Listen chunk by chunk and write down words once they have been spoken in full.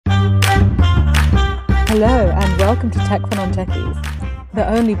Hello and welcome to Tech for Non-Techies, the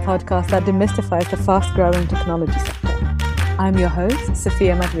only podcast that demystifies the fast-growing technology sector. I'm your host,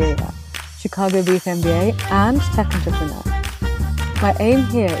 Sophia Matveeva, Chicago-based MBA and tech entrepreneur. My aim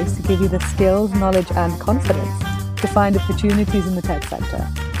here is to give you the skills, knowledge and confidence to find opportunities in the tech sector,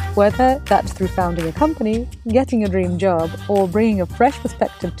 whether that's through founding a company, getting a dream job, or bringing a fresh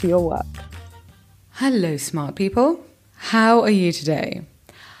perspective to your work. Hello, smart people. How are you today?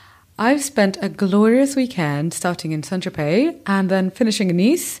 I've spent a glorious weekend starting in Saint-Tropez and then finishing in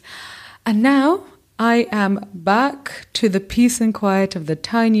Nice. And now I am back to the peace and quiet of the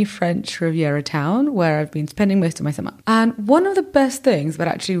tiny French Riviera town where I've been spending most of my summer. And one of the best things about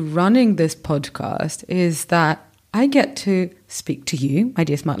actually running this podcast is that I get to speak to you, my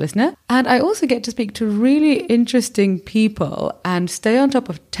dear smart listener, and I also get to speak to really interesting people and stay on top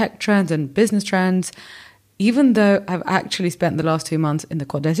of tech trends and business trends, even though I've actually spent the last 2 months in the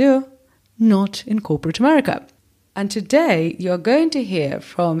Côte d'Azur, not in corporate America. And today you're going to hear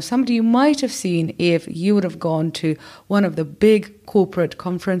from somebody you might have seen if you would have gone to one of the big corporate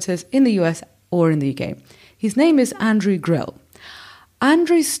conferences in the US or in the UK. His name is Andrew Grill.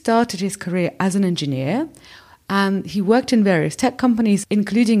 Andrew started his career as an engineer, and he worked in various tech companies,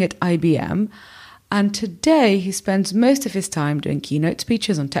 including at IBM. And today he spends most of his time doing keynote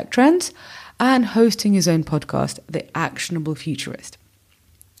speeches on tech trends and hosting his own podcast, The Actionable Futurist.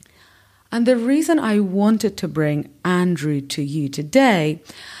 And the reason I wanted to bring Andrew to you today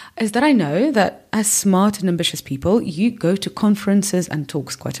is that I know that as smart and ambitious people, you go to conferences and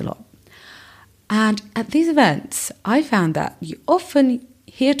talks quite a lot. And at these events, I found that you often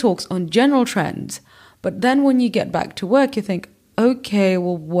hear talks on general trends, but then when you get back to work, you think, okay,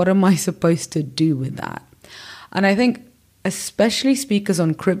 well, what am I supposed to do with that? And I think especially speakers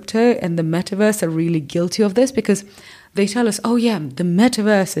on crypto and the metaverse are really guilty of this because they tell us, oh yeah, the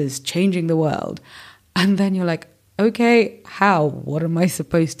metaverse is changing the world. And then you're like, okay, how? What am I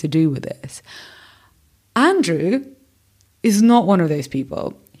supposed to do with this? Andrew is not one of those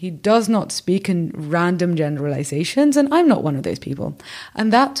people. He does not speak in random generalizations, and I'm not one of those people.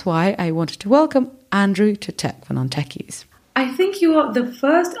 And that's why I wanted to welcome Andrew to Tech for Non-Techies. I think you are the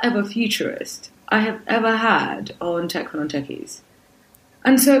first ever futurist I have ever had on Tech for Non-Techies.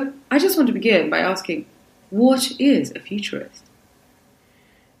 And so I just want to begin by asking, what is a futurist?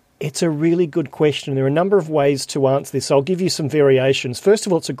 It's a really good question. There are a number of ways to answer this. I'll give you some variations. First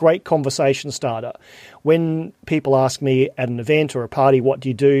of all, it's a great conversation starter. When people ask me at an event or a party, what do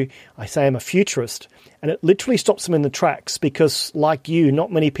you do? I say I'm a futurist. And it literally stops them in the tracks because, like you,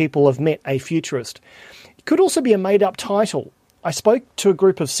 not many people have met a futurist. It could also be a made-up title. I spoke to a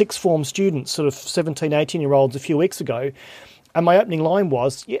group of sixth form students, sort of 17, 18-year-olds a few weeks ago, and my opening line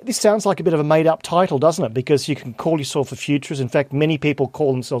was, yeah, this sounds like a bit of a made-up title, doesn't it? Because you can call yourself a futurist. In fact, many people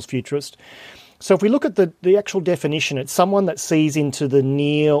call themselves futurists. So if we look at the actual definition, it's someone that sees into the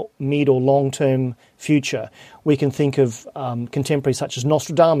near, mid or long-term future. We can think of contemporaries such as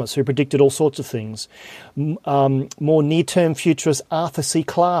Nostradamus, who predicted all sorts of things. More near-term futurist Arthur C.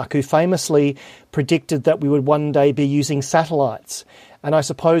 Clarke, who famously predicted that we would one day be using satellites. And I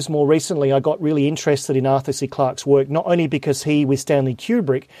suppose more recently I got really interested in Arthur C. Clarke's work, not only because he, with Stanley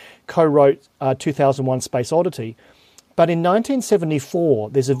Kubrick, co-wrote 2001 Space Oddity, but in 1974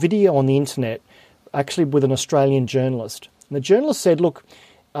 there's a video on the internet, actually with an Australian journalist. And the journalist said, look,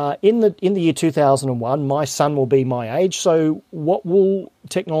 in the year 2001, my son will be my age, so what will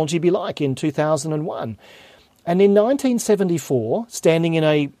technology be like in 2001? And in 1974, standing in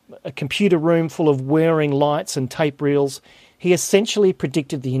a computer room full of whirring lights and tape reels, he essentially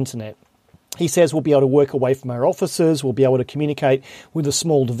predicted the internet. He says we'll be able to work away from our offices, we'll be able to communicate with a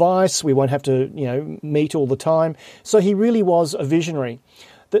small device, we won't have to, meet all the time. So he really was a visionary.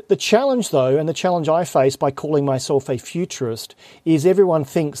 The challenge, though, and the challenge I face by calling myself a futurist, is everyone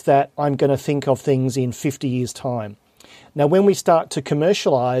thinks that I'm going to think of things in 50 years' time. Now, when we start to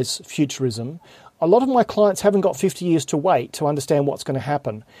commercialise futurism, a lot of my clients haven't got 50 years to wait to understand what's going to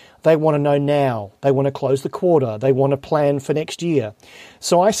happen. They want to know now. They want to close the quarter. They want to plan for next year.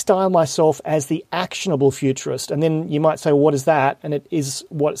 So I style myself as the actionable futurist. And then you might say, well, what is that? And it is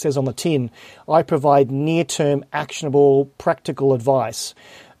what it says on the tin. I provide near-term, actionable, practical advice.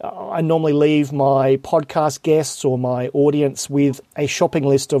 I normally leave my podcast guests or my audience with a shopping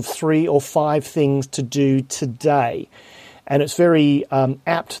list of 3 or 5 things to do today. And it's very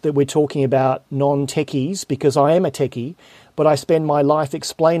apt that we're talking about non-techies because I am a techie, but I spend my life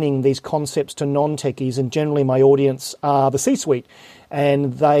explaining these concepts to non-techies, and generally my audience are the C-suite,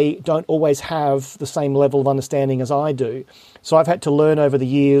 and they don't always have the same level of understanding as I do. So I've had to learn over the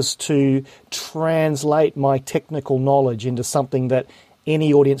years to translate my technical knowledge into something that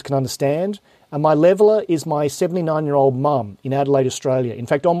any audience can understand. And my leveller is my 79-year-old mum in Adelaide, Australia. In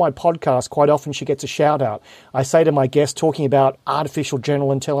fact, on my podcast, quite often she gets a shout-out. I say to my guests talking about artificial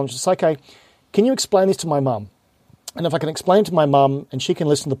general intelligence, it's okay, can you explain this to my mum? And if I can explain it to my mum and she can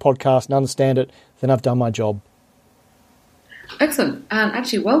listen to the podcast and understand it, then I've done my job. Excellent. And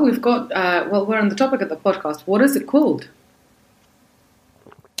actually, we're on the topic of the podcast. What is it called?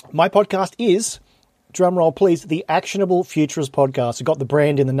 My podcast is, drumroll please, the Actionable Futurist podcast. I've got the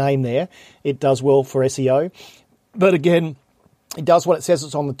brand in the name there. It does well for SEO. But again, it does what it says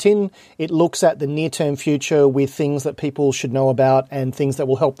it's on the tin. It looks at the near-term future with things that people should know about and things that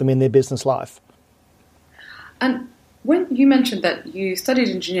will help them in their business life. And when you mentioned that you studied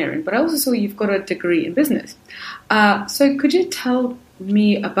engineering, but I also saw you've got a degree in business. So could you tell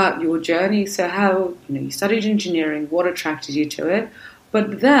me about your journey? So how you studied engineering, what attracted you to it?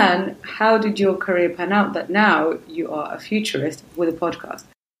 But then, how did your career pan out that now you are a futurist with a podcast?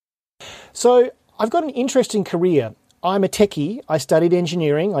 So I've got an interesting career. I'm a techie. I studied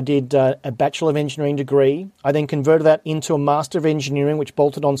engineering. I did a Bachelor of Engineering degree. I then converted that into a Master of Engineering, which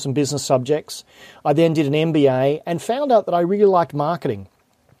bolted on some business subjects. I then did an MBA and found out that I really liked marketing.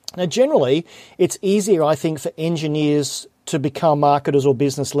 Now, generally, it's easier, I think, for engineers to become marketers or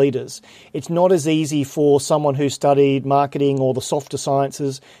business leaders. It's not as easy for someone who studied marketing or the softer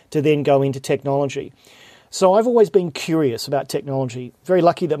sciences to then go into technology. So I've always been curious about technology. Very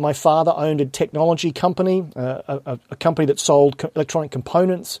lucky that my father owned a technology company, a company that sold electronic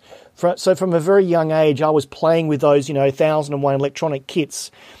components. So from a very young age, I was playing with those, 1001 electronic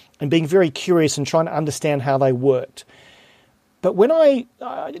kits and being very curious and trying to understand how they worked. But when I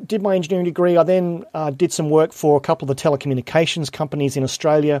did my engineering degree, I then did some work for a couple of the telecommunications companies in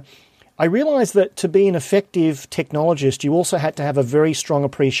Australia. I realised that to be an effective technologist, you also had to have a very strong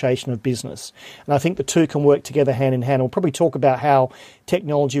appreciation of business. And I think the two can work together hand in hand. We'll probably talk about how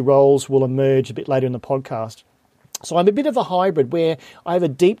technology roles will emerge a bit later in the podcast. So I'm a bit of a hybrid where I have a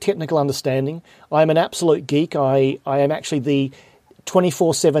deep technical understanding. I'm an absolute geek. I am actually the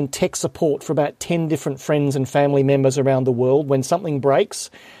 24/7 tech support for about 10 different friends and family members around the world. When something breaks,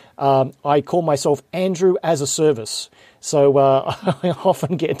 I call myself Andrew as a service. So I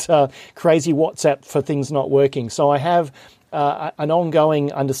often get crazy WhatsApp for things not working. So I have an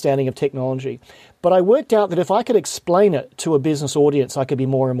ongoing understanding of technology. But I worked out that if I could explain it to a business audience, I could be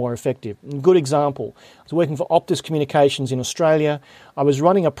more and more effective. A good example, I was working for Optus Communications in Australia. I was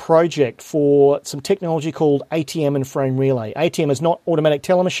running a project for some technology called ATM and frame relay. ATM is not automatic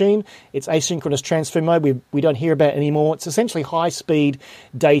teller machine. It's asynchronous transfer mode. We don't hear about it anymore. It's essentially high-speed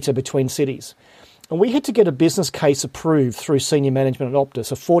data between cities. And we had to get a business case approved through senior management at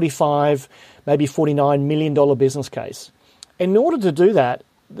Optus, a $45, maybe $49 million business case. And in order to do that,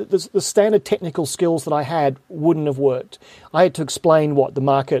 the standard technical skills that I had wouldn't have worked. I had to explain what the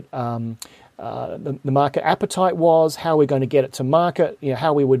market the market appetite was, how we're going to get it to market,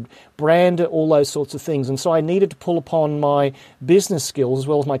 how we would brand it, all those sorts of things. And so I needed to pull upon my business skills as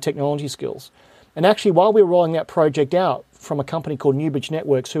well as my technology skills. And actually, while we were rolling that project out from a company called Newbridge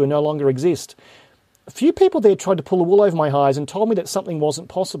Networks, who no longer exist, a few people there tried to pull the wool over my eyes and told me that something wasn't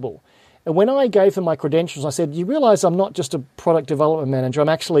possible. And when I gave them my credentials, I said, you realise I'm not just a product development manager, I'm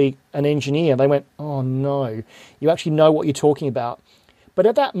actually an engineer. They went, oh no, you actually know what you're talking about. But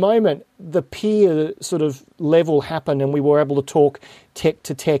at that moment, the peer sort of level happened and we were able to talk tech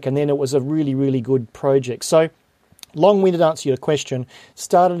to tech, and then it was a really, really good project. So long-winded answer to your question,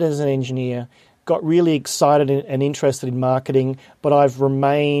 started as an engineer, got really excited and interested in marketing, but I've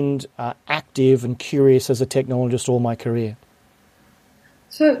remained active and curious as a technologist all my career.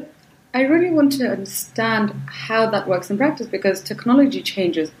 So I really want to understand how that works in practice, because technology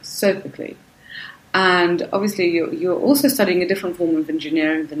changes so quickly. And obviously you're also studying a different form of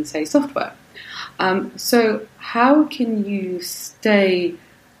engineering than, say, software. So how can you stay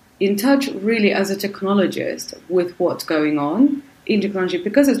in touch really as a technologist with what's going on in technology,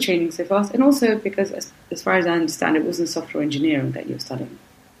 because it's changing so fast, and also because, as far as I understand, it wasn't software engineering that you're studying?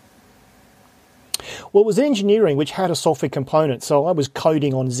 Well, it was engineering which had a software component. So I was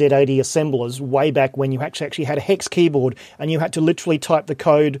coding on Z80 assemblers way back when you actually had a hex keyboard and you had to literally type the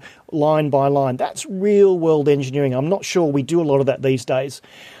code line by line. That's real world engineering. I'm not sure we do a lot of that these days.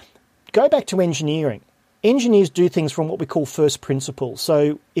 Go back to engineering. Engineers do things from what we call first principles.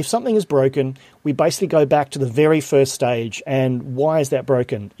 So if something is broken, we basically go back to the very first stage. And why is that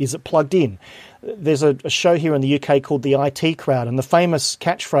broken? Is it plugged in? There's a show here in the UK called The IT Crowd, and the famous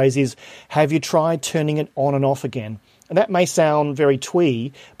catchphrase is, have you tried turning it on and off again? And that may sound very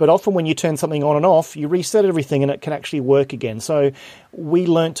twee, but often when you turn something on and off, you reset everything and it can actually work again. So we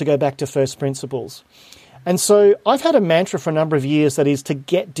learnt to go back to first principles. And so I've had a mantra for a number of years that is, to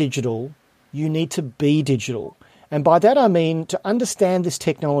get digital, you need to be digital. And by that I mean, to understand this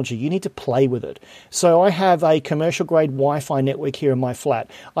technology, you need to play with it. So I have a commercial-grade Wi-Fi network here in my flat.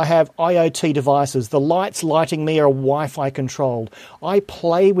 I have IoT devices. The lights lighting me are Wi-Fi controlled. I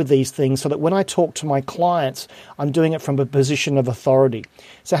play with these things so that when I talk to my clients, I'm doing it from a position of authority.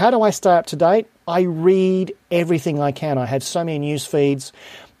 So how do I stay up to date? I read everything I can. I have so many news feeds.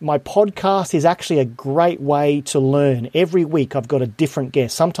 My podcast is actually a great way to learn. Every week I've got a different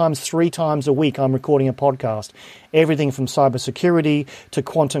guest. Sometimes 3 times a week I'm recording a podcast. Everything from cybersecurity to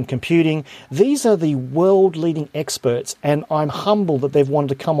quantum computing. These are the world-leading experts, and I'm humbled that they've wanted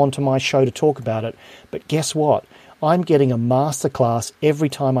to come onto my show to talk about it. But guess what? I'm getting a masterclass every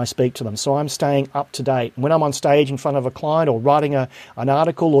time I speak to them, so I'm staying up to date. When I'm on stage in front of a client or writing an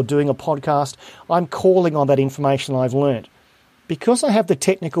article or doing a podcast, I'm calling on that information I've learned. Because I have the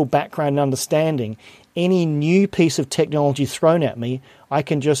technical background and understanding, any new piece of technology thrown at me, I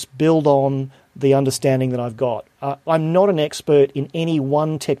can just build on the understanding that I've got. I'm not an expert in any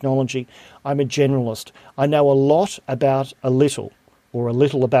one technology. I'm a generalist. I know a lot about a little, or a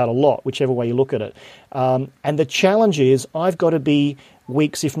little about a lot, whichever way you look at it. And the challenge is I've got to be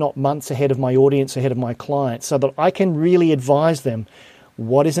weeks, if not months, ahead of my audience, ahead of my clients, so that I can really advise them.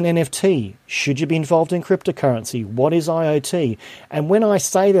 What is an NFT? Should you be involved in cryptocurrency? What is IoT? And when I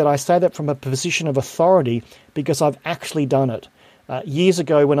say that from a position of authority because I've actually done it. Years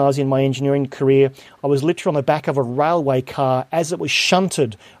ago when I was in my engineering career, I was literally on the back of a railway car as it was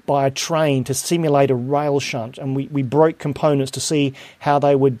shunted by a train to simulate a rail shunt. And we broke components to see how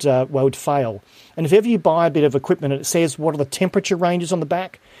they would fail. And if ever you buy a bit of equipment and it says what are the temperature ranges on the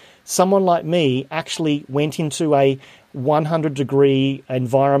back, someone like me actually went into a 100-degree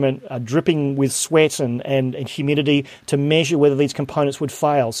environment, dripping with sweat and humidity to measure whether these components would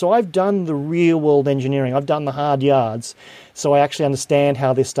fail. So I've done the real-world engineering. I've done the hard yards, so I actually understand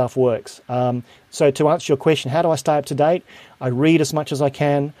how this stuff works. So to answer your question, how do I stay up to date? I read as much as I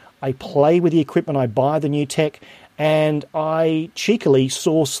can. I play with the equipment. I buy the new tech. And I cheekily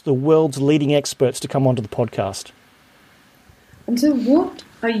source the world's leading experts to come onto the podcast. And so what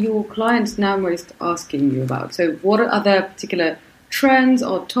are your clients now most asking you about? So what are there particular trends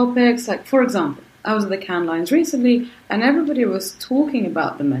or topics? Like, for example, I was at the Cannes Lions recently and everybody was talking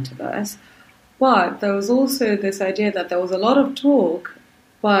about the metaverse, but there was also this idea that there was a lot of talk,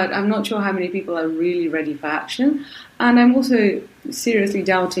 but I'm not sure how many people are really ready for action. And I'm also seriously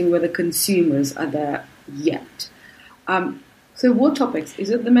doubting whether consumers are there yet. So what topics? Is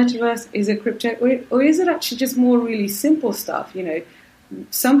it the metaverse? Is it crypto? Or is it actually just more really simple stuff? You know,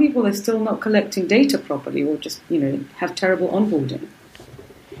 some people are still not collecting data properly or just, have terrible onboarding.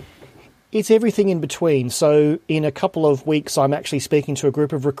 It's everything in between. So in a couple of weeks, I'm actually speaking to a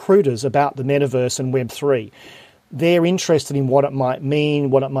group of recruiters about the metaverse and Web3. They're interested in what it might mean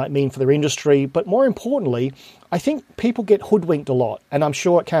for their industry. But more importantly, I think people get hoodwinked a lot. And I'm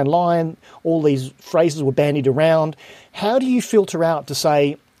sure at Cannes Lions, all these phrases were bandied around. How do you filter out to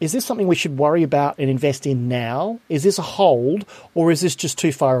say, is this something we should worry about and invest in now? Is this a hold, or is this just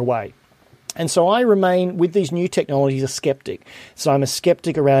too far away? And so I remain, with these new technologies, a skeptic. So I'm a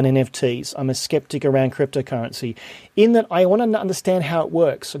skeptic around NFTs. I'm a skeptic around cryptocurrency, in that I want to understand how it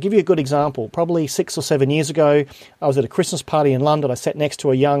works. I'll give you a good example. Probably 6 or 7 years ago, I was at a Christmas party in London. I sat next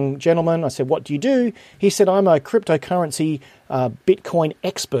to a young gentleman. I said, "What do you do?" He said, "I'm a cryptocurrency Bitcoin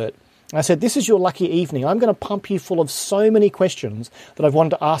expert." I said, "This is your lucky evening. I'm going to pump you full of so many questions that I've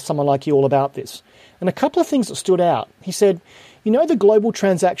wanted to ask someone like you all about this." And a couple of things that stood out. He said, the global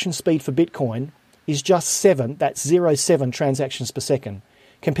transaction speed for Bitcoin is just 0.7 transactions per second.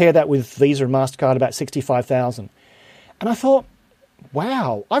 Compare that with Visa and MasterCard, about 65,000. And I thought,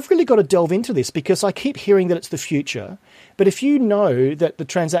 wow, I've really got to delve into this because I keep hearing that it's the future. But if you know that the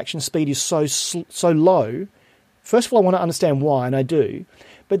transaction speed is so low, first of all, I want to understand why, and I do.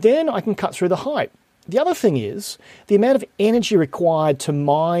 But then I can cut through the hype. The other thing is the amount of energy required to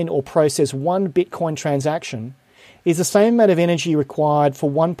mine or process one Bitcoin transaction is the same amount of energy required for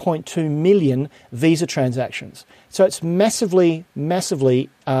 1.2 million Visa transactions. So it's massively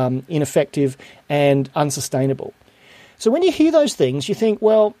ineffective and unsustainable. So when you hear those things, you think,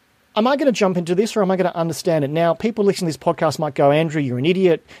 well, am I going to jump into this or am I going to understand it? Now, people listening to this podcast might go, "Andrew, you're an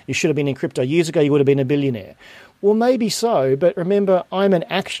idiot. You should have been in crypto years ago. You would have been a billionaire." Well, maybe so, but remember, I'm an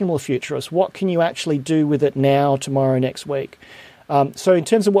actionable futurist. What can you actually do with it now, tomorrow, next week? So in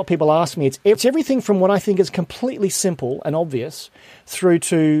terms of what people ask me, it's everything from what I think is completely simple and obvious through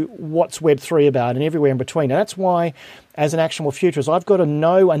to what's Web3 about and everywhere in between. And that's why, as an actionable futurist, I've got to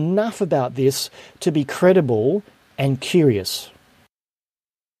know enough about this to be credible and curious.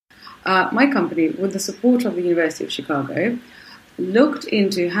 my company, with the support of the University of Chicago, looked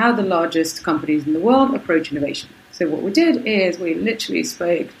into how the largest companies in the world approach innovation. So what we did is we literally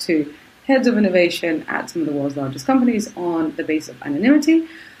spoke to heads of innovation at some of the world's largest companies on the basis of anonymity.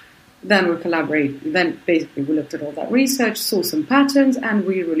 Then basically we looked at all that research, saw some patterns, and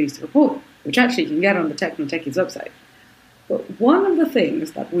we released a report, which actually you can get on the Non-Techies website. But one of the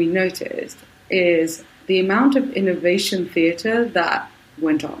things that we noticed is the amount of innovation theater that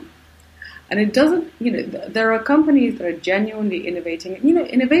went on. And it doesn't, there are companies that are genuinely innovating.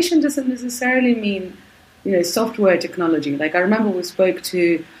 Innovation doesn't necessarily mean, software technology. Like I remember we spoke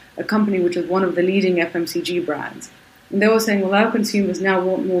to a company which was one of the leading FMCG brands. And they were saying, well, our consumers now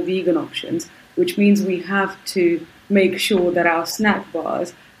want more vegan options, which means we have to make sure that our snack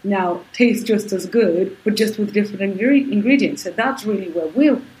bars now taste just as good, but just with different ingredients. So that's really where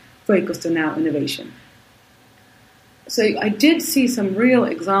we're focused on our innovation. So I did see some real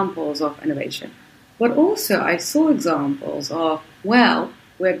examples of innovation. But also I saw examples of, well,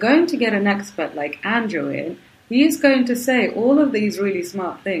 we're going to get an expert like Andrew in. He is going to say all of these really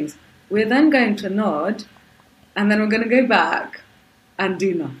smart things. We're then going to nod, and then we're going to go back and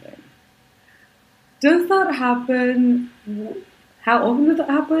do nothing. Does that happen? How often does that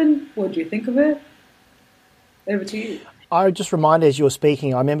happen? What do you think of it? Over to you. I just reminded as you were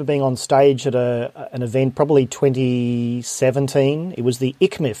speaking, I remember being on stage at an event, probably 2017. It was the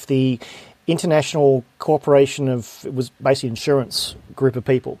ICMIF, the International Corporation of, it was basically insurance group of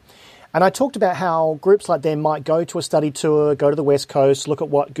people. And I talked about how groups like them might go to a study tour, go to the West Coast, look at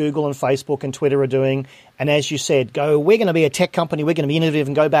what Google and Facebook and Twitter are doing. And as you said, go, we're going to be a tech company, we're going to be innovative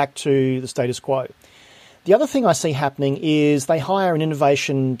and go back to the status quo. The other thing I see happening is they hire an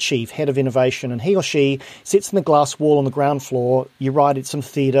innovation chief, head of innovation, and he or she sits in the glass wall on the ground floor. You write it some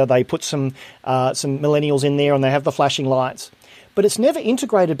theatre, they put some millennials in there and they have the flashing lights. But it's never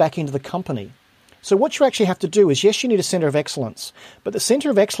integrated back into the company. So what you actually have to do is, yes, you need a centre of excellence, but the centre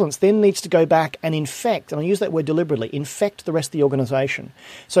of excellence then needs to go back and infect, and I use that word deliberately, infect the rest of the organisation.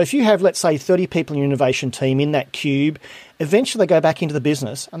 So if you have, let's say, 30 people in your innovation team in that cube, eventually they go back into the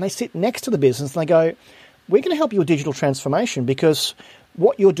business and they sit next to the business and they go, we're going to help you with digital transformation because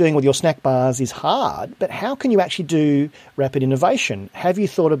what you're doing with your snack bars is hard, but how can you actually do rapid innovation? Have you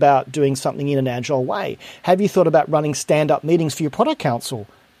thought about doing something in an agile way? Have you thought about running stand-up meetings for your product council?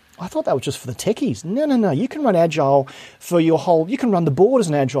 I thought that was just for the techies. No. You can run agile for your whole, you can run the board as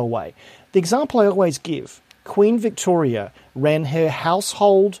an agile way. The example I always give, Queen Victoria ran her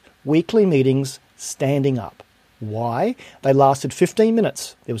household weekly meetings standing up. Why? They lasted 15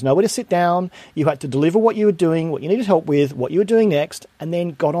 minutes. There was nowhere to sit down. You had to deliver what you were doing, what you needed help with, what you were doing next, and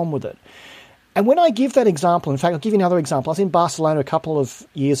then got on with it. And when I give that example, in fact, I'll give you another example. I was in Barcelona a couple of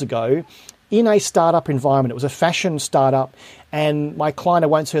years ago in a startup environment. It was a fashion startup, and my client, I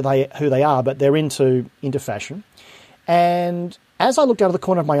won't say who they are, but they're into fashion. And as I looked out of the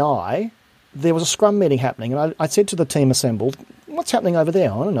corner of my eye, there was a scrum meeting happening, and I said to the team assembled, what's happening over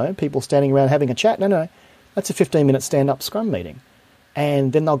there? I don't know, people standing around having a chat. No, that's a 15-minute stand-up scrum meeting.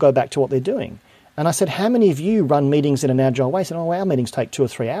 And then they'll go back to what they're doing. And I said, how many of you run meetings in an agile way? I said, our meetings take 2 or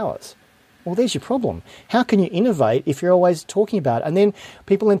 3 hours. Well, there's your problem. How can you innovate if you're always talking about it? And then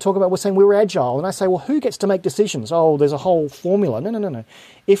people then talk about, we're saying we're agile. And I say, well, who gets to make decisions? Oh, there's a whole formula. No.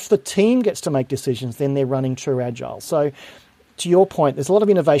 If the team gets to make decisions, then they're running true agile. So to your point, there's a lot of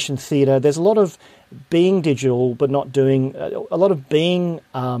innovation theatre. There's a lot of being digital but not doing, a lot of being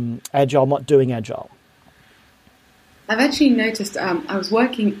agile, not doing agile. I've actually noticed, I was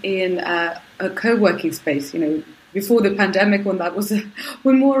working in a co-working space, before the pandemic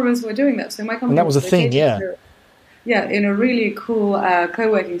when more of us were doing that. So my company, and that was a thing, yeah. In a really cool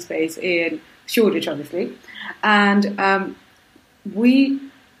co-working space in Shoreditch, obviously. And we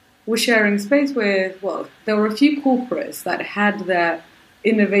were sharing space with, there were a few corporates that had their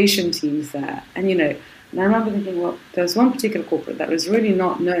innovation teams there. And, and I remember thinking, there was one particular corporate that was really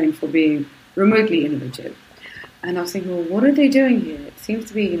not known for being remotely innovative. And I was thinking, what are they doing here? It seems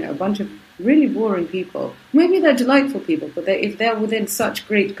to be, a bunch of really boring people. Maybe they're delightful people, but if they're within such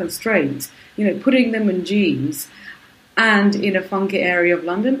great constraints, putting them in jeans and in a funky area of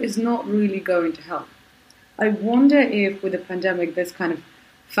London is not really going to help. I wonder if with the pandemic, this kind of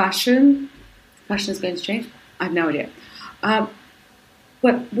fashion is going to change. I have no idea.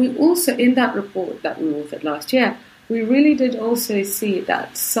 But we also, in that report that we authored last year, we really did also see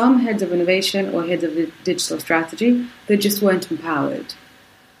that some heads of innovation or heads of digital strategy, they just weren't empowered.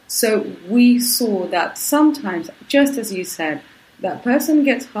 So we saw that sometimes, just as you said, that person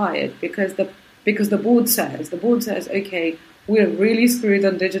gets hired because the board says, okay, we're really screwed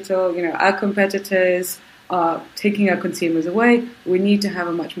on digital, our competitors are taking our consumers away. We need to have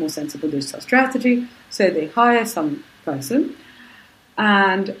a much more sensible digital strategy. So they hire some person,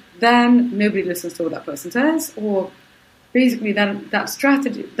 and then nobody listens to what that person says, or basically that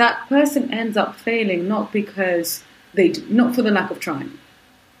strategy, that person ends up failing not because not for the lack of trying.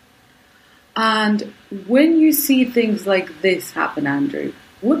 And when you see things like this happen, Andrew,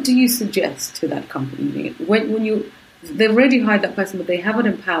 what do you suggest to that company? When they've already hired that person, but they haven't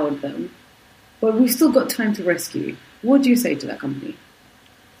empowered them, but we've still got time to rescue. What do you say to that company?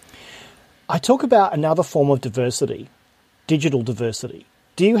 I talk about another form of diversity, digital diversity.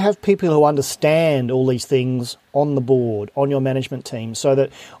 Do you have people who understand all these things on the board, on your management team, so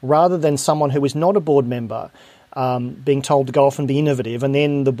that rather than someone who is not a board member being told to go off and be innovative, and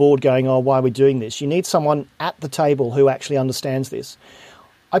then the board going, oh, why are we doing this? You need someone at the table who actually understands this.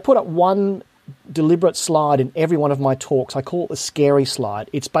 I put up one deliberate slide in every one of my talks. I call it the scary slide.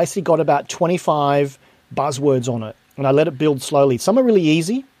 It's basically got about 25 buzzwords on it, and I let it build slowly. Some are really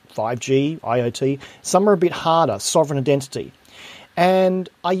easy, 5G, IoT. Some are a bit harder, sovereign identity. And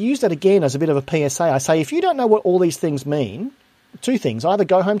I use that again as a bit of a PSA. I say, if you don't know what all these things mean, two things: either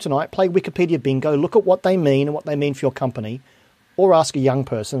go home tonight, play Wikipedia bingo, look at what they mean and what they mean for your company, or ask a young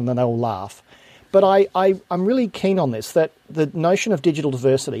person and then they'll laugh. But I'm really keen on this, that the notion of digital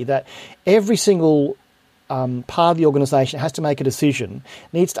diversity, that every single part of the organisation has to make a decision,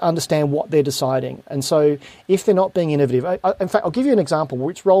 needs to understand what they're deciding. And so if they're not being innovative, in fact, I'll give you an example,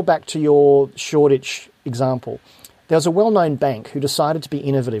 which roll back to your Shoreditch example. There was a well-known bank who decided to be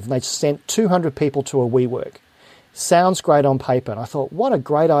innovative, and they sent 200 people to a WeWork. Sounds great on paper. And I thought, what a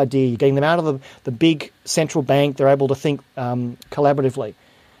great idea. You're getting them out of the big central bank. They're able to think collaboratively.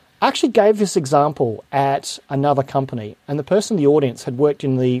 I actually gave this example at another company, and the person in the audience had worked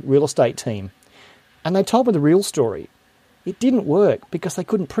in the real estate team. And they told me the real story. It didn't work because they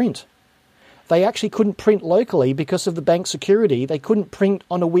couldn't print. They actually couldn't print locally because of the bank security. They couldn't print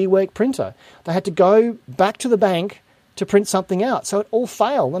on a WeWork printer. They had to go back to the bank to print something out. So it all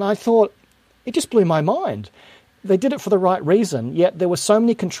failed. And I thought, it just blew my mind. They did it for the right reason, yet there were so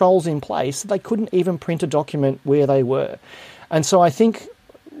many controls in place that they couldn't even print a document where they were. And so I think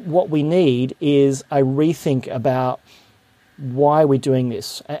what we need is a rethink about why we're doing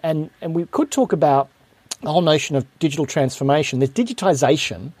this. And we could talk about the whole notion of digital transformation. There's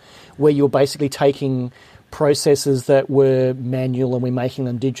digitization, where you're basically taking processes that were manual and we're making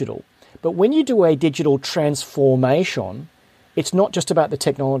them digital. But when you do a digital transformation, it's not just about the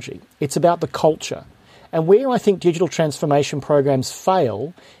technology, it's about the culture. And where I think digital transformation programs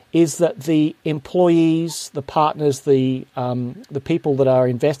fail is that the employees, the partners, the people that are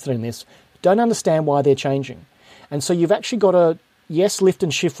invested in this don't understand why they're changing. And so you've actually got to, yes, lift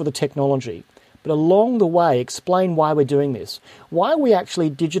and shift for the technology, but along the way, explain why we're doing this. Why are we actually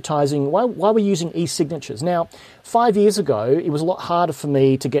digitizing? Why are we using e-signatures? Now, 5 years ago, it was a lot harder for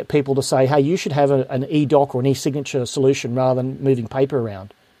me to get people to say, hey, you should have an e-doc or an e-signature solution rather than moving paper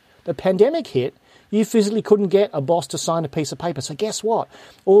around. The pandemic hit. You physically couldn't get a boss to sign a piece of paper. So guess what?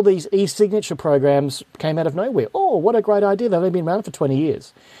 All these e-signature programs came out of nowhere. Oh, what a great idea. They've only been around for 20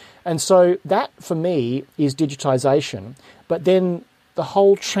 years. And so that, for me, is digitization. But then the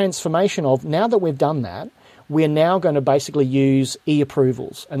whole transformation of, now that we've done that, we're now going to basically use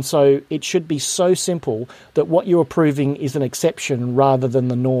e-approvals. And so it should be so simple that what you're approving is an exception rather than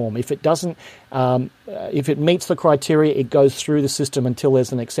the norm. If it doesn't, if it meets the criteria, it goes through the system until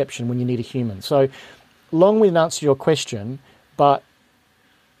there's an exception when you need a human. So long-winded answer to your question, but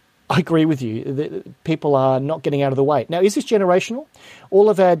I agree with you. People are not getting out of the way. Now, is this generational? All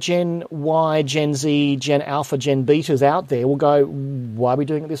of our Gen Y, Gen Z, Gen Alpha, Gen Betas out there will go, why are we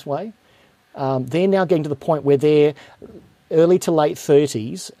doing it this way? They're now getting to the point where they're early to late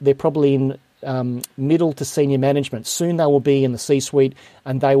 30s. They're probably in middle to senior management. Soon they will be in the C-suite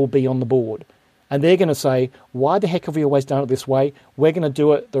and they will be on the board. And they're going to say, why the heck have we always done it this way? We're going to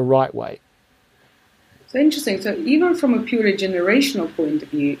do it the right way. So interesting. So even from a purely generational point of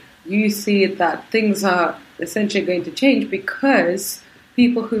view, you see that things are essentially going to change because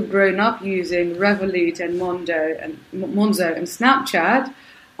people who've grown up using Revolut and Monzo and Snapchat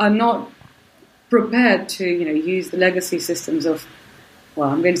are not prepared to, use the legacy systems of, well,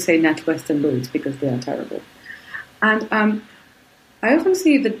 I'm going to say NatWest and Lloyds because they are terrible. And I often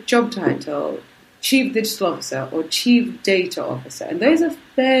see the job title Chief Digital Officer or Chief Data Officer, and those are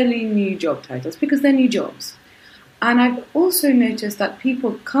fairly new job titles because they're new jobs. And I've also noticed that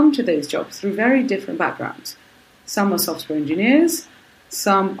people come to those jobs through very different backgrounds. Some are software engineers,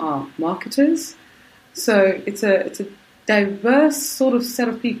 some are marketers. So it's a diverse sort of set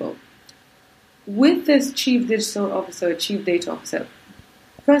of people. With this Chief Digital Officer or Chief Data Officer,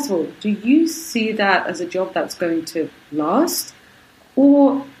 first of all, do you see that as a job that's going to last?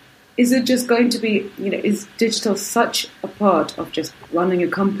 Or is it just going to be, is digital such a part of just running a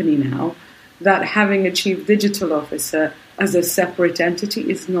company now that having a chief digital officer as a separate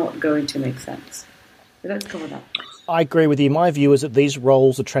entity is not going to make sense? So let's cover that. I agree with you. My view is that these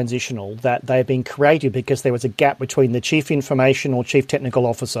roles are transitional, that they've been created because there was a gap between the chief information or chief technical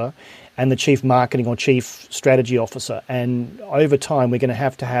officer and the chief marketing or chief strategy officer. And over time, we're going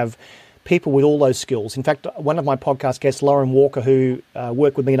to have people with all those skills. In fact, one of my podcast guests, Lauren Walker, who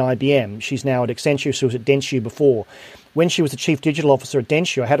worked with me at IBM, she's now at Accenture, she was at Dentsu before. When she was the chief digital officer at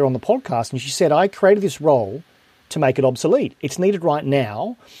Dentsu, I had her on the podcast and she said, I created this role to make it obsolete. It's needed right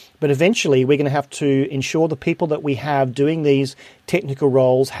now, but eventually we're going to have to ensure the people that we have doing these technical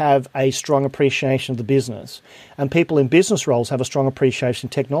roles have a strong appreciation of the business, and people in business roles have a strong appreciation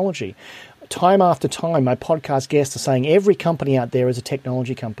of technology. Time after time, my podcast guests are saying every company out there is a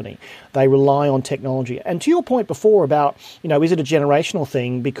technology company. They rely on technology. And to your point before about, is it a generational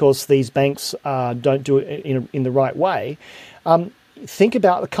thing because these banks don't do it in the right way? Think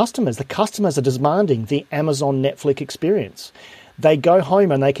about the customers. The customers are demanding the Amazon Netflix experience. They go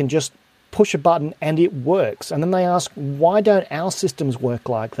home and they can just push a button and it works. And then they ask, why don't our systems work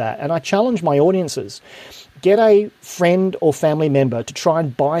like that? And I challenge my audiences. Get a friend or family member to try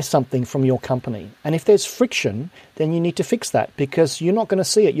and buy something from your company. And if there's friction, then you need to fix that because you're not going to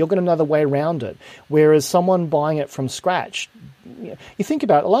see it. You're going to know the way around it. Whereas someone buying it from scratch, you think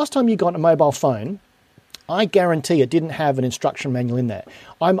about it, the last time you got a mobile phone, I guarantee it didn't have an instruction manual in there.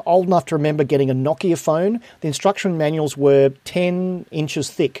 I'm old enough to remember getting a Nokia phone. The instruction manuals were 10 inches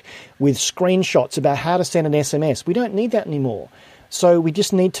thick with screenshots about how to send an SMS. We don't need that anymore. So we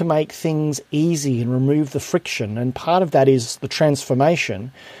just need to make things easy and remove the friction. And part of that is the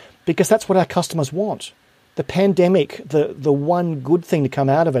transformation because that's what our customers want. The pandemic, the one good thing to come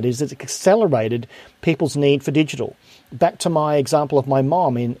out of it is it's accelerated people's need for digital. Back to my example of my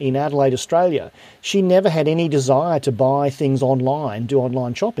mom in Adelaide, Australia. She never had any desire to buy things online, do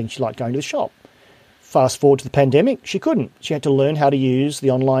online shopping. She liked going to the shop. Fast forward to the pandemic, she couldn't. She had to learn how to use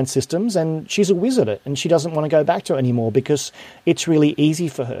the online systems, and she's a whiz at it, and she doesn't want to go back to it anymore because it's really easy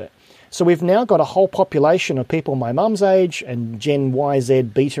for her. So we've now got a whole population of people my mum's age and Gen Y, Z,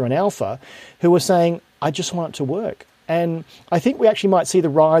 Beta and Alpha who are saying, I just want it to work. And I think we actually might see the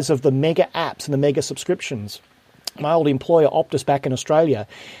rise of the mega apps and the mega subscriptions. My old employer, Optus, back in Australia,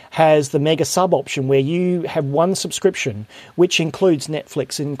 has the mega sub option where you have one subscription, which includes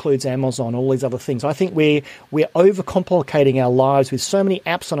Netflix, includes Amazon, all these other things. I think we're overcomplicating our lives with so many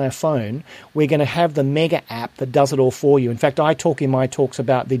apps on our phone. We're going to have the mega app that does it all for you. In fact, I talk in my talks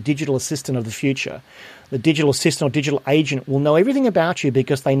about the digital assistant of the future. The digital assistant or digital agent will know everything about you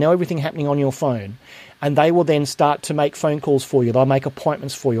because they know everything happening on your phone. And they will then start to make phone calls for you. They'll make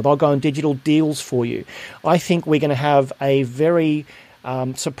appointments for you. They'll go on digital deals for you. I think we're going to have a very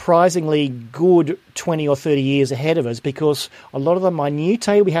surprisingly good 20 or 30 years ahead of us because a lot of the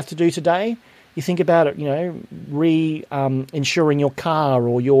minutiae we have to do today, you think about it, insuring your car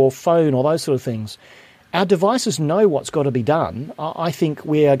or your phone or those sort of things. Our devices know what's got to be done. I think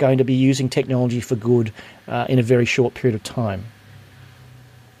we are going to be using technology for good in a very short period of time.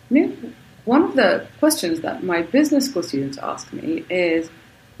 Yeah. One of the questions that my business school students ask me is,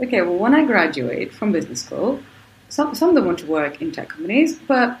 okay, well, when I graduate from business school, some of them want to work in tech companies,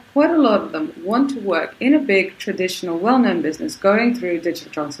 but quite a lot of them want to work in a big, traditional, well-known business going through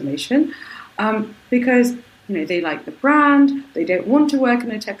digital transformation because they like the brand, they don't want to work in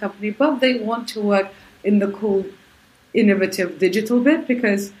a tech company, but they want to work in the cool, innovative digital bit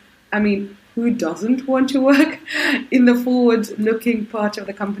because, who doesn't want to work in the forward-looking part of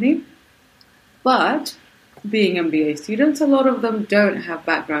the company? But being MBA students, a lot of them don't have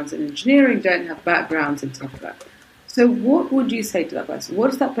backgrounds in engineering, don't have backgrounds in software. So what would you say to that person? What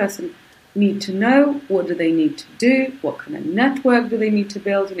does that person need to know? What do they need to do? What kind of network do they need to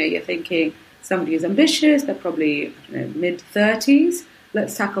build? You're thinking somebody who's ambitious, they're probably mid-30s.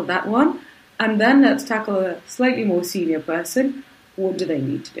 Let's tackle that one. And then let's tackle a slightly more senior person. What do they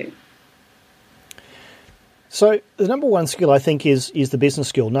need to do? So the number one skill, I think, is the business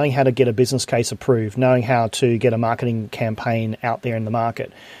skill, knowing how to get a business case approved, knowing how to get a marketing campaign out there in the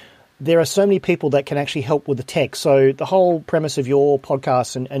market. There are so many people that can actually help with the tech. So the whole premise of your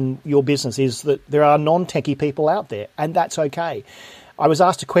podcast and your business is that there are non-techie people out there, and that's okay. I was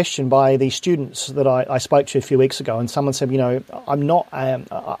asked a question by the students that I spoke to a few weeks ago, and someone said,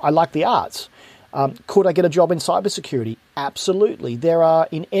 I like the arts. Could I get a job in cybersecurity? Absolutely. There are,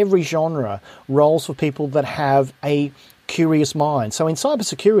 in every genre, roles for people that have a curious mind. So in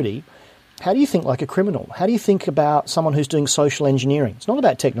cybersecurity, How do you think like a criminal? How do you think about someone who's doing social engineering? It's not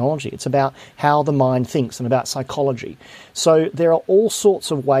about technology. It's about how the mind thinks and about psychology. So there are all sorts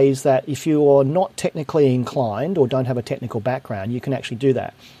of ways that if you are not technically inclined or don't have a technical background, you can actually do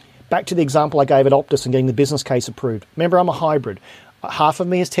that. Back to the example I gave at Optus and getting the business case approved. Remember, I'm a hybrid. Half of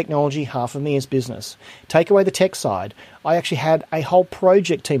me is technology, half of me is business. Take away the tech side. I actually had a whole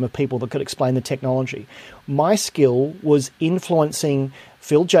project team of people that could explain the technology. My skill was influencing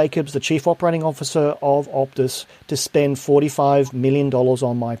Phil Jacobs, the Chief Operating Officer of Optus, to spend $45 million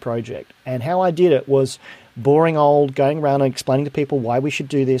on my project. And how I did it was boring old, going around and explaining to people why we should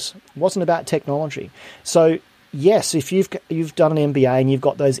do this. It wasn't about technology. So yes, if you've done an MBA and you've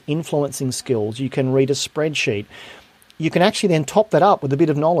got those influencing skills, you can read a spreadsheet. You can actually then top that up with a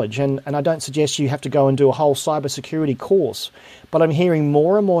bit of knowledge. And I don't suggest you have to go and do a whole cybersecurity course, but I'm hearing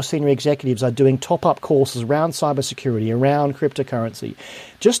more and more senior executives are doing top-up courses around cybersecurity, around cryptocurrency,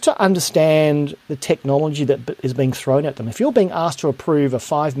 just to understand the technology that is being thrown at them. If you're being asked to approve a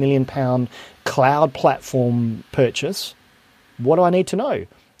 £5 million cloud platform purchase, what do I need to know?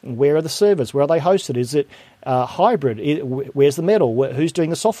 Where are the servers? Where are they hosted? Is it hybrid? Where's the metal? Who's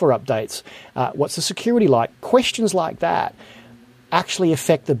doing the software updates? What's the security like? Questions like that actually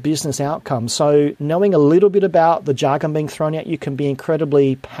affect the business outcome. So knowing a little bit about the jargon being thrown at you can be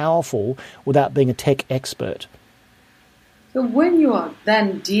incredibly powerful without being a tech expert. So when you are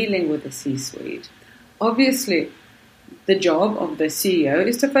then dealing with the C-suite, obviously the job of the CEO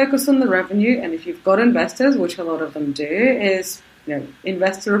is to focus on the revenue, and if you've got investors, which a lot of them do, is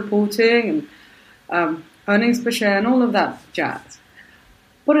investor reporting and earnings per share and all of that jazz.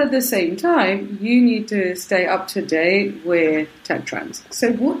 But at the same time, you need to stay up to date with tech trends.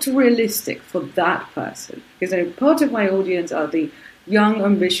 So what's realistic for that person? Because part of my audience are the young,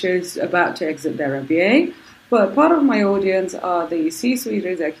 ambitious, about to exit their MBA. But part of my audience are the C-suite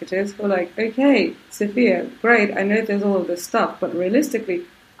executives who are like, okay, Sophia, great, I know there's all of this stuff, but realistically,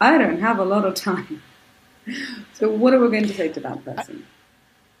 I don't have a lot of time. So what are we going to say to that person?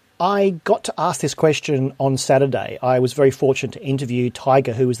 I got to ask this question on Saturday. I was very fortunate to interview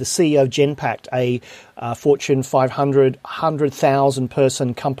Tiger, who is the CEO of Genpact, a Fortune 500, 100,000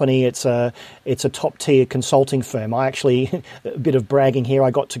 person company. It's a top tier consulting firm. I actually, a bit of bragging here, I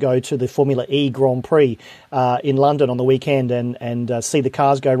got to go to the Formula E Grand Prix in London on the weekend and see the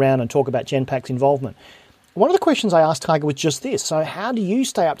cars go around and talk about Genpact's involvement. One of the questions I asked Tiger was just this. So how do you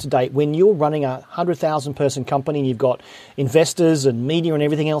stay up to date when you're running a 100,000 person company and you've got investors and media and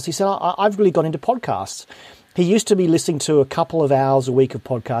everything else? He said, I've really got into podcasts. He used to be listening to a couple of hours a week of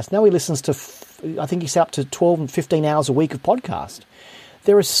podcasts. Now he listens to, I think he's up to 12 and 15 hours a week of podcast.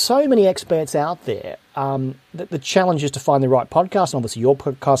 There are so many experts out there that the challenge is to find the right podcast. And obviously your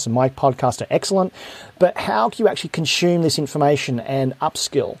podcast and my podcast are excellent. But how can you actually consume this information and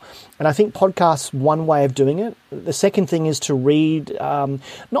upskill? And I think podcasts one way of doing it. The second thing is to read,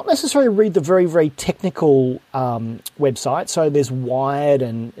 not necessarily read the very, very technical websites. So there's Wired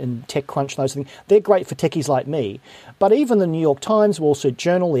and TechCrunch, those things. They're great for techies like me. But even the New York Times, Wall Street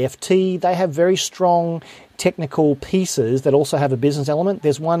Journal, the FT, they have very strong technical pieces that also have a business element.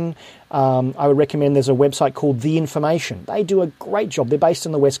 There's one I would recommend. There's a website called The Information. They do a great job. They're based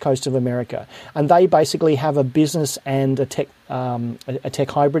on the west coast of America, and they basically have a business and a tech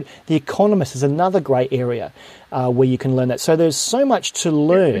hybrid. The Economist is another great area where you can learn that. So there's so much to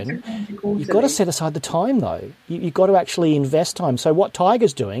learn. You've got to set aside the time, though. You've got to actually invest time. So what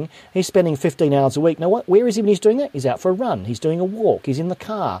Tiger's doing, he's spending 15 hours a week. Now, where is he when he's doing that? He's out for a run. He's doing a walk. He's in the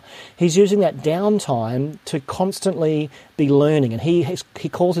car. He's using that downtime to constantly be learning, and he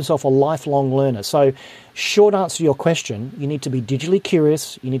calls himself a lifelong learner. So short answer to your question, you need to be digitally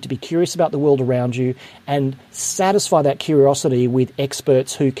curious, you need to be curious about the world around you, and satisfy that curiosity with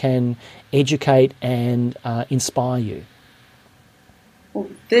experts who can educate and inspire you. Well,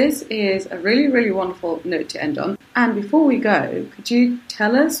 this is a really, really wonderful note to end on. And before we go, could you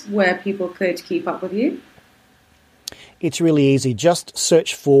tell us where people could keep up with you? It's really easy. Just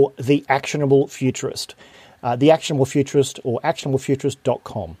search for The Actionable Futurist. The Actionable Futurist or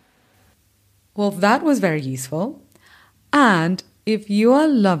actionablefuturist.com. Well, that was very useful. And if you are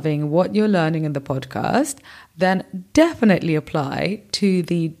loving what you're learning in the podcast, then definitely apply to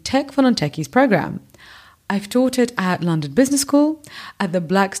the Tech for Non-Techies program. I've taught it at London Business School, at the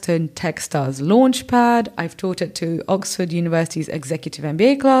Blackstone Techstars Launchpad. I've taught it to Oxford University's Executive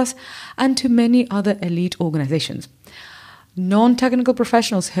MBA class and to many other elite organizations. Non-technical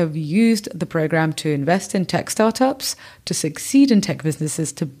professionals have used the program to invest in tech startups, to succeed in tech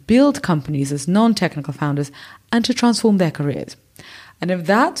businesses, to build companies as non-technical founders, and to transform their careers. And if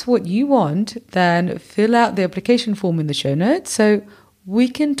that's what you want, then fill out the application form in the show notes. So we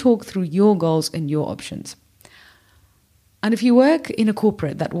can talk through your goals and your options. And if you work in a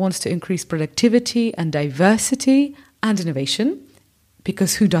corporate that wants to increase productivity and diversity and innovation,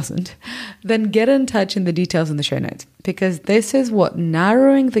 because who doesn't, then get in touch in the details in the show notes, because this is what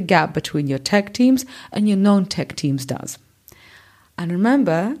narrowing the gap between your tech teams and your non-tech teams does. And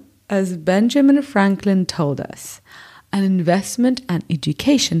remember, as Benjamin Franklin told us, an investment and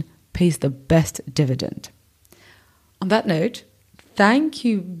education pays the best dividend. On that note, thank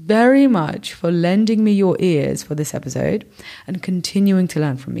you very much for lending me your ears for this episode and continuing to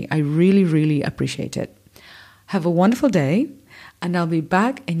learn from me. I really, really appreciate it. Have a wonderful day, and I'll be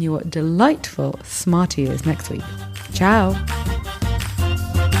back in your delightful smart ears next week. Ciao.